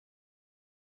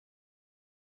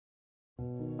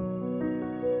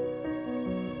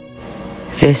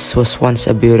This was once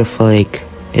a beautiful lake.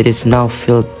 It is now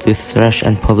filled with trash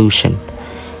and pollution.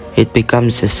 It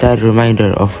becomes a sad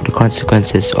reminder of the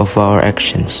consequences of our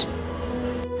actions.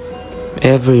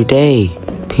 Every day,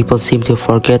 people seem to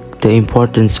forget the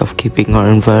importance of keeping our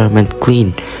environment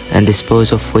clean and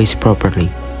dispose of waste properly.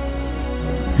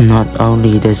 Not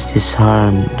only does this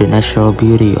harm the natural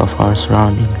beauty of our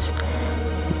surroundings,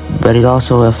 but it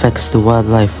also affects the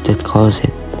wildlife that calls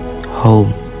it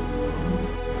home.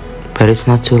 But it's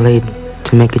not too late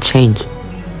to make a change.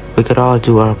 We could all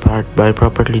do our part by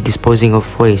properly disposing of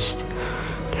waste.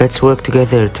 Let's work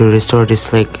together to restore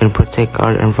this lake and protect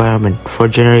our environment for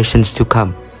generations to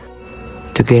come.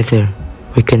 Together,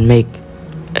 we can make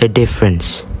a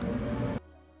difference.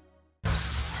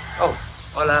 Oh,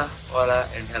 hola, hola,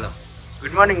 and hello.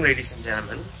 Good morning, ladies and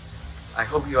gentlemen. I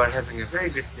hope you are having a very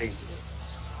good day today.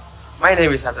 My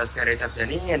name is Atas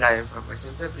Tapjani and I am from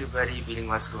SMP Pribadi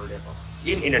Bilingual School Depok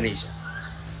in Indonesia.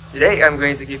 Today I'm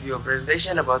going to give you a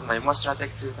presentation about my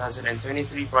MOSTRATEC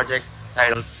 2023 project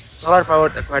titled Solar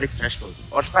Powered Aquatic Trashboat,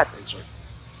 or SPAT in short.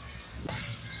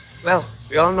 Well,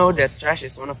 we all know that trash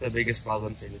is one of the biggest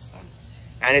problems in this planet,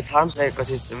 and it harms the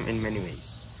ecosystem in many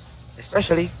ways,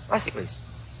 especially plastic waste.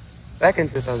 Back in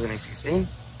 2016,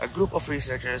 a group of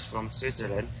researchers from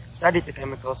Switzerland studied the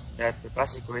chemicals that the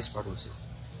plastic waste produces.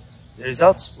 The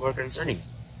results were concerning.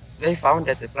 They found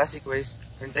that the plastic waste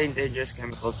contained dangerous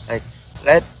chemicals like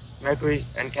lead, mercury,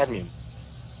 and cadmium.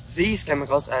 These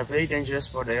chemicals are very dangerous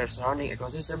for their surrounding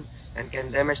ecosystem and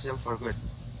can damage them for good.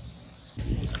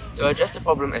 To address the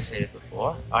problem as stated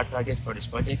before, our target for this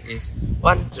project is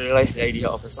 1. To realize the idea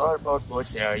of a solar-powered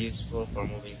boats that are useful for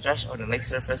moving trash on the lake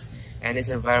surface and is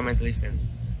environmentally friendly.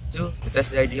 2. To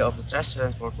test the idea of the trash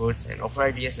transport boats and offer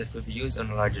ideas that could be used on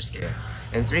a larger scale.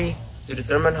 And 3. To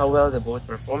determine how well the boat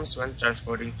performs when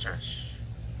transporting trash.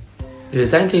 The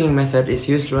design thinking method is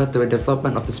used throughout the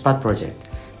development of the SPAT project.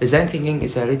 Design thinking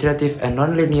is a iterative and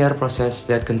non-linear process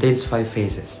that contains 5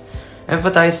 phases: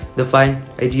 emphasize, define,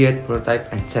 ideate, prototype,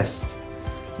 and test.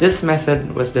 This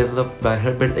method was developed by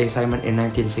Herbert A. Simon in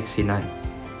 1969.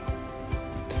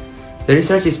 The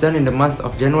research is done in the month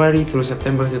of January through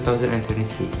September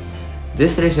 2023.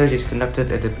 This research is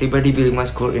conducted at the Pribadi Bilingual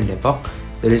School in Depok,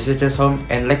 the researcher's home,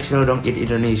 and Lake Cilodong in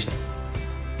Indonesia.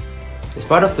 As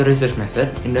part of the research method,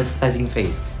 in the emphasizing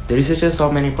phase, the researchers saw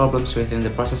many problems within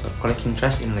the process of collecting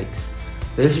trash in lakes.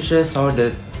 The researchers saw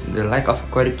the lack of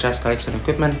aquatic trash collection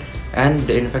equipment and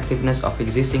the ineffectiveness of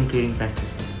existing cleaning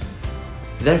practices.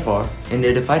 Therefore, in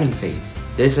the defining phase,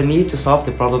 there is a need to solve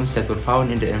the problems that were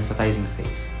found in the emphasizing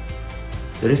phase.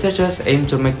 The researchers aim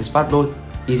to make the SPAT boat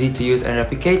easy to use and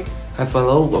replicate, have a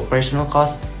low operational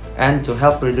cost, and to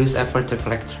help reduce effort to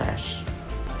collect trash.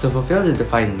 To fulfill the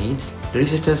defined needs, the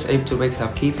researchers aim to make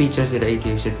some key features in the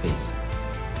ideation phase.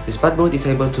 The SPAT boat is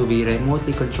able to be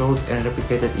remotely controlled and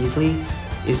replicated easily,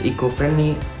 is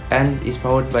eco-friendly, and is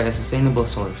powered by a sustainable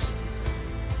source.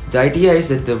 The idea is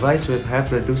that the device will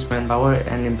help reduce manpower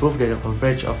and improve the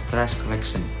coverage of trash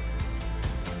collection.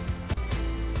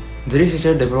 The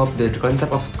researcher developed the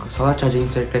concept of solar charging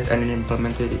circuit and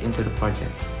implemented it into the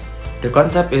project. The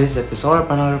concept is that the solar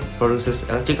panel produces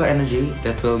electrical energy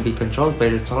that will be controlled by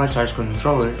the solar charge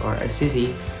controller, or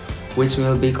SCC, which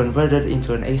will be converted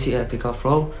into an AC electrical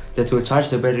flow that will charge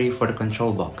the battery for the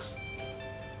control box.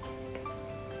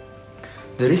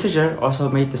 The researcher also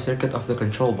made the circuit of the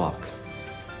control box.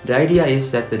 The idea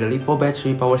is that the LiPo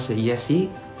battery powers the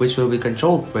ESC, which will be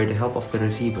controlled by the help of the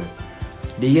receiver.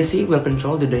 The ESC will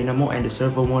control the dynamo and the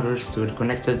servo motors to the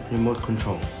connected remote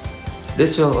control.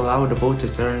 This will allow the boat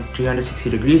to turn 360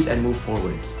 degrees and move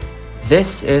forwards.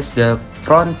 This is the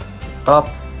front, top,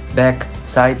 back,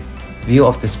 side view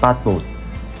of the SPAT boat.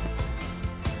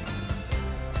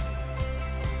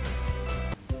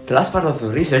 The last part of the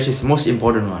research is the most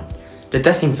important one, the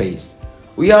testing phase.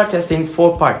 We are testing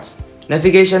 4 parts: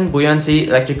 navigation, buoyancy,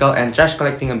 electrical, and trash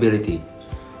collecting ability.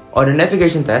 On the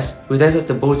navigation test, we tested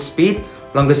the boat's speed,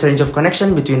 longest range of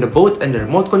connection between the boat and the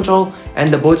remote control, and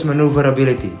the boat's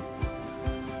maneuverability.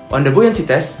 On the buoyancy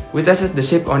test, we tested the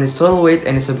ship on its total weight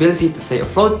and its ability to stay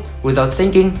afloat without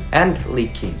sinking and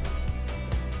leaking.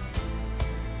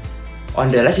 On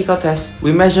the electrical test,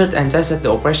 we measured and tested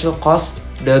the operational cost,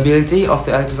 the ability of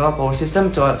the electrical power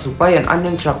system to supply an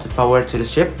uninterrupted power to the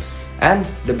ship, and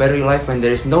the battery life when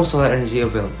there is no solar energy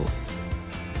available.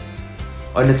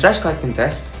 On the trash collecting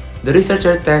test, the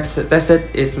researcher tested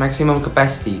its maximum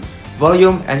capacity,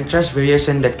 volume, and trash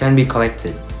variation that can be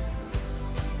collected.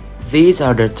 These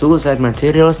are the tools and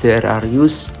materials that are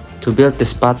used to build the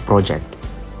SPAT project.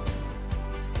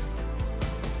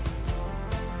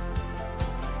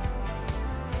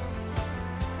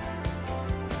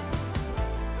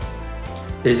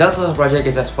 The results of the project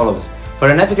is as follows. For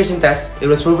the navigation test, it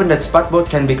was proven that SPAT boat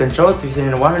can be controlled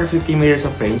within 150 meters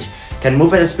of range, can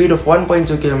move at a speed of 1.2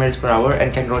 km per hour,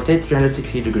 and can rotate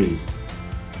 360 degrees.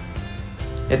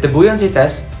 At the buoyancy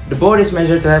test, the boat is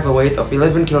measured to have a weight of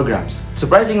 11 kilograms.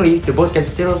 Surprisingly, the boat can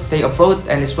still stay afloat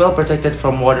and is well protected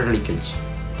from water leakage.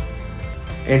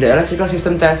 In the electrical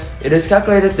system test, it is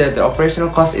calculated that the operational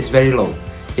cost is very low.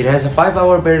 It has a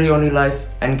 5-hour battery-only life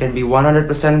and can be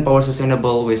 100% power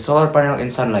sustainable with solar panel in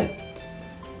sunlight.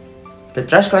 The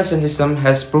trash collection system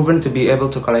has proven to be able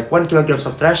to collect 1 kg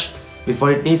of trash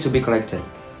before it needs to be collected.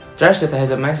 Trash that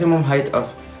has a maximum height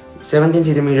of 17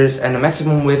 cm and a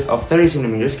maximum width of 30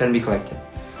 cm can be collected.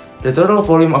 The total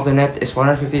volume of the net is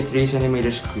 153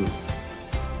 cm3.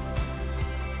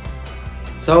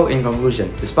 So, in conclusion,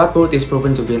 the SPAT boat is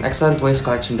proven to be an excellent waste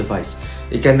collection device.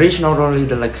 It can reach not only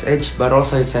the lake's edge but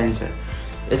also its center.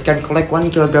 It can collect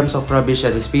 1 kg of rubbish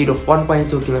at a speed of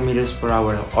 1.2 km per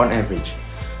hour on average.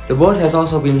 The boat has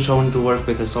also been shown to work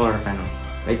with a solar panel,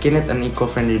 making it an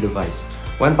eco-friendly device.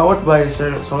 When powered by a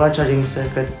solar charging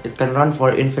circuit, it can run for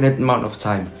an infinite amount of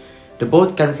time. The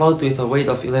boat can float with a weight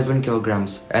of 11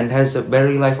 kg and has a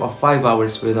battery life of 5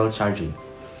 hours without charging.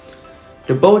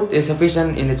 The boat is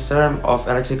sufficient in its term of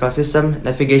electrical system,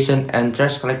 navigation, and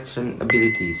trash collection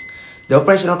abilities. The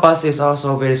operational cost is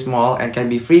also very small and can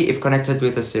be free if connected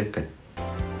with a circuit.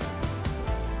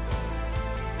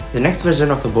 The next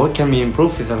version of the boat can be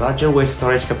improved with a larger waste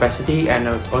storage capacity and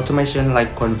automation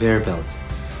like conveyor belts,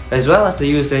 as well as the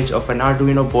usage of an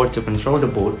Arduino board to control the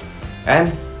boat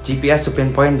and GPS to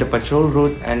pinpoint the patrol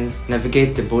route and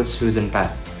navigate the boat's chosen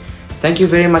path. Thank you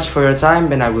very much for your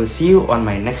time, and I will see you on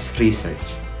my next research.